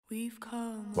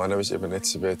My name is Eben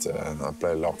Etzebeth and I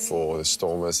play lock for the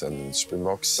Stormers and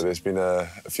Springboks. There's been a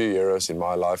few heroes in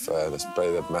my life that's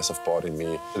played a massive part in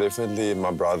me. Definitely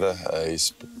my brother,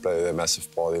 he's played a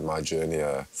massive part in my journey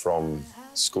from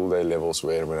school day levels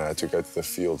where when I had to go to the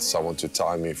field, someone to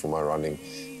time me for my running.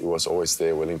 He was always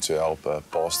there willing to help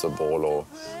pass the ball or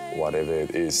whatever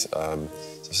it is.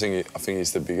 So I think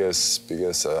he's the biggest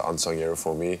unsung hero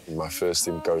for me. My first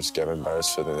team coach, Gavin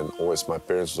Beresford, and always my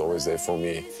parents was always there for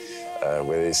me.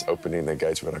 Whether it's opening the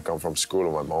gates when I come from school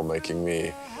or my mom making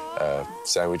me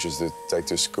sandwiches to take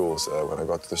to school. So when I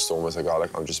got to the Stormers, a guy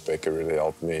like Andres Becker really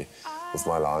helped me with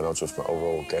my lineouts, with my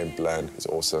overall game plan. It's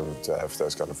awesome to have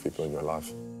those kind of people in your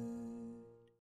life.